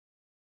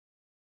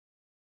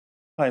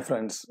Hi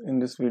friends, in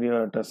this video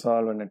let us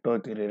solve a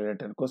network theory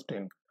related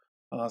question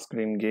asked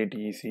in GATE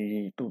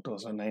ECE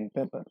 2009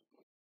 paper.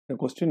 The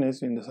question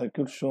is, in the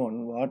circuit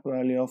shown, what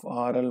value of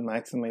RL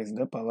maximizes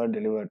the power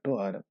delivered to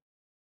RL?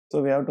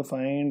 So we have to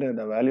find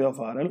the value of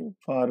RL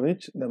for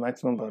which the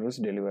maximum power is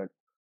delivered.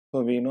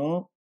 So we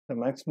know the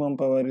maximum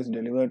power is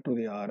delivered to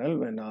the RL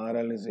when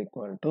RL is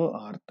equal to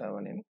R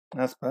Thevenin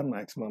as per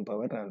maximum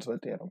power transfer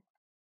theorem.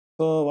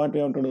 So what we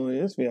have to do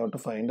is we have to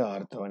find the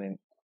R Thevenin.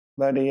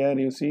 But here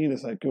you see the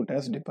circuit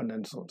has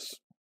dependent source.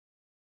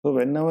 So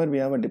whenever we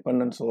have a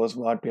dependent source,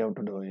 what we have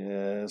to do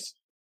is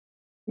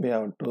we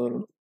have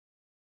to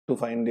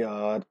find the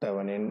R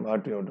Thevenin.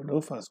 What we have to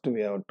do first,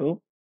 we have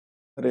to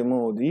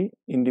remove the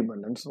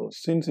independent source.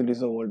 Since it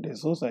is a voltage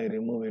source, I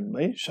remove it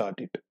by short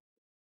it,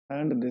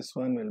 and this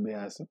one will be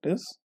as it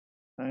is,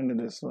 and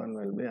this one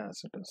will be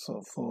as it is.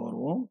 So 4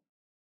 ohm,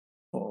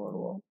 4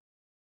 ohm,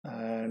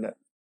 and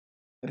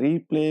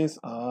replace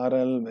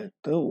RL with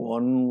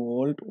 1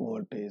 volt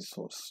voltage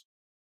source.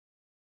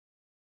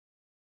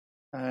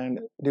 And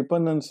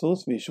dependent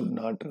source we should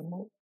not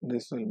remove.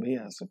 This will be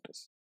as it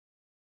is.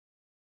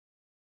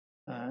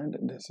 And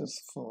this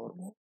is 4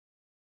 ohm.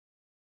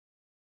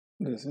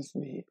 This is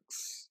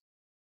Vx.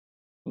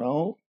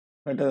 Now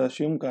let us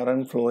assume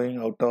current flowing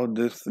out of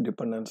this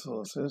dependent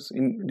sources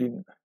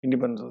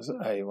independent source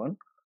I1.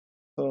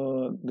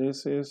 So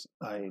this is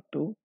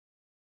I2.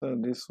 So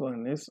this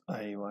one is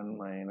I1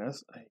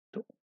 minus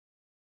I2.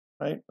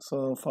 Right.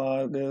 So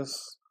for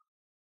this,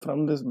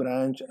 from this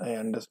branch I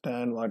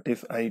understand what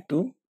is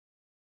I2.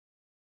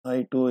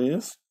 I2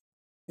 is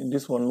in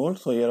this 1 volt.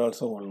 So here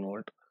also 1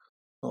 volt.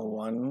 So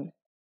 1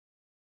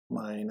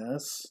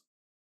 minus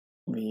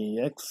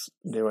Vx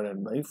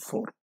divided by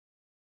 4.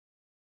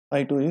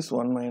 I2 is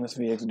 1 minus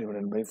Vx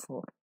divided by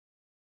 4.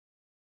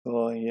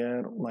 So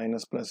here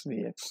minus plus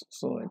Vx.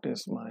 So it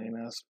is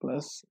minus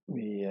plus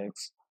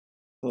Vx.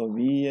 So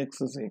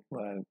Vx is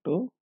equal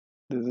to,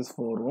 this is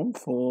 4 ohm,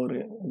 4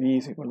 V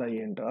is equal to I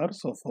into R.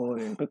 So 4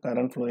 into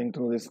current flowing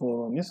through this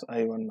 4 ohm is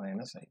I1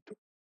 minus I2.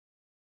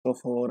 So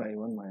 4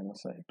 I1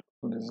 minus I2.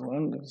 So this is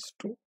 1, this is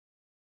 2.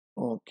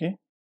 Okay.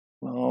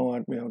 Now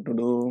what we have to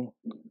do?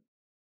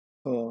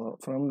 So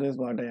from this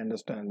what I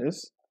understand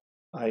is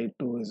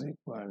I2 is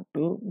equal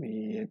to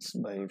Vx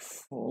by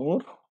 4,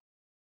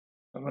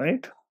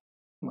 right,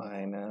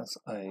 minus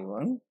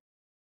I1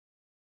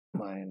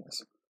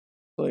 minus.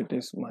 So it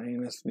is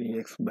minus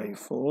Vx by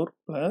 4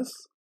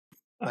 plus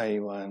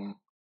I1.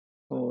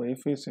 So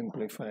if we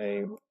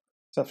simplify,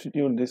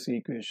 substitute this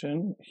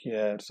equation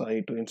here. So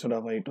I2, instead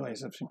of I2 I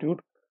substitute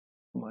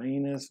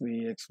minus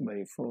Vx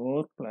by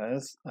 4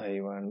 plus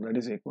I1, that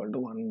is equal to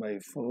 1 by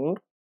 4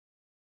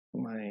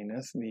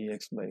 minus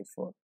Vx by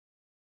 4.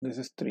 This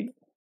is 3.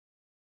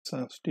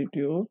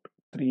 Substitute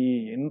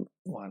 3 in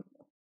 1.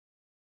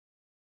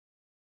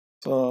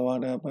 So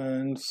what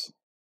happens?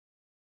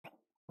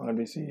 What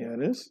we see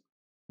here is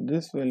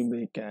this will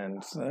be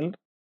cancelled.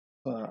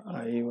 So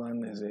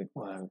I1 is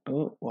equal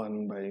to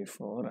 1 by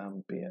 4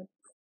 ampere.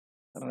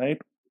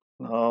 Right?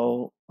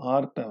 Now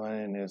R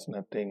Thevenin is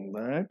nothing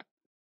but,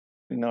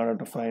 in order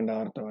to find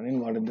R Thevenin,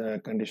 what is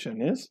the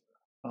condition is?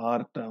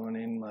 R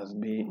Thevenin must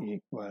be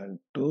equal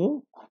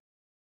to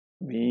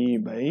V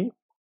by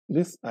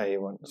this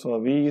I1. So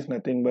V is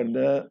nothing but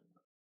the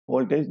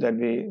voltage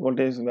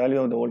value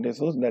of the voltage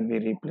source that we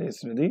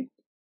replaced with the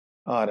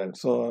RL.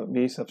 So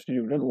we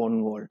substituted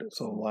 1 volt.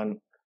 So 1.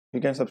 We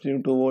can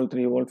substitute 2 volt,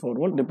 3 volt, 4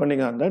 volt.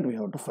 Depending on that, we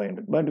have to find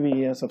it. But we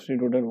have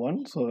substituted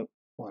 1. So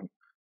 1.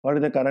 What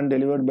is the current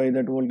delivered by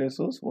that voltage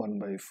source? 1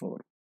 by 4.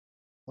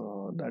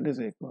 So that is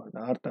equal.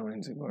 R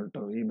Thevenin is equal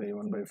to V by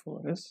 1 by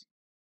 4 is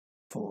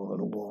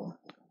 4 ohm.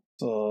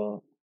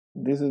 So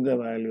this is the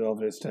value of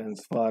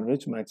resistance for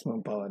which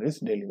maximum power is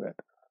delivered.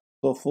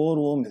 So 4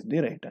 ohm is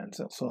the right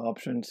answer. So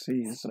option C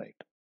is right.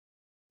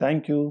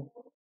 Thank you.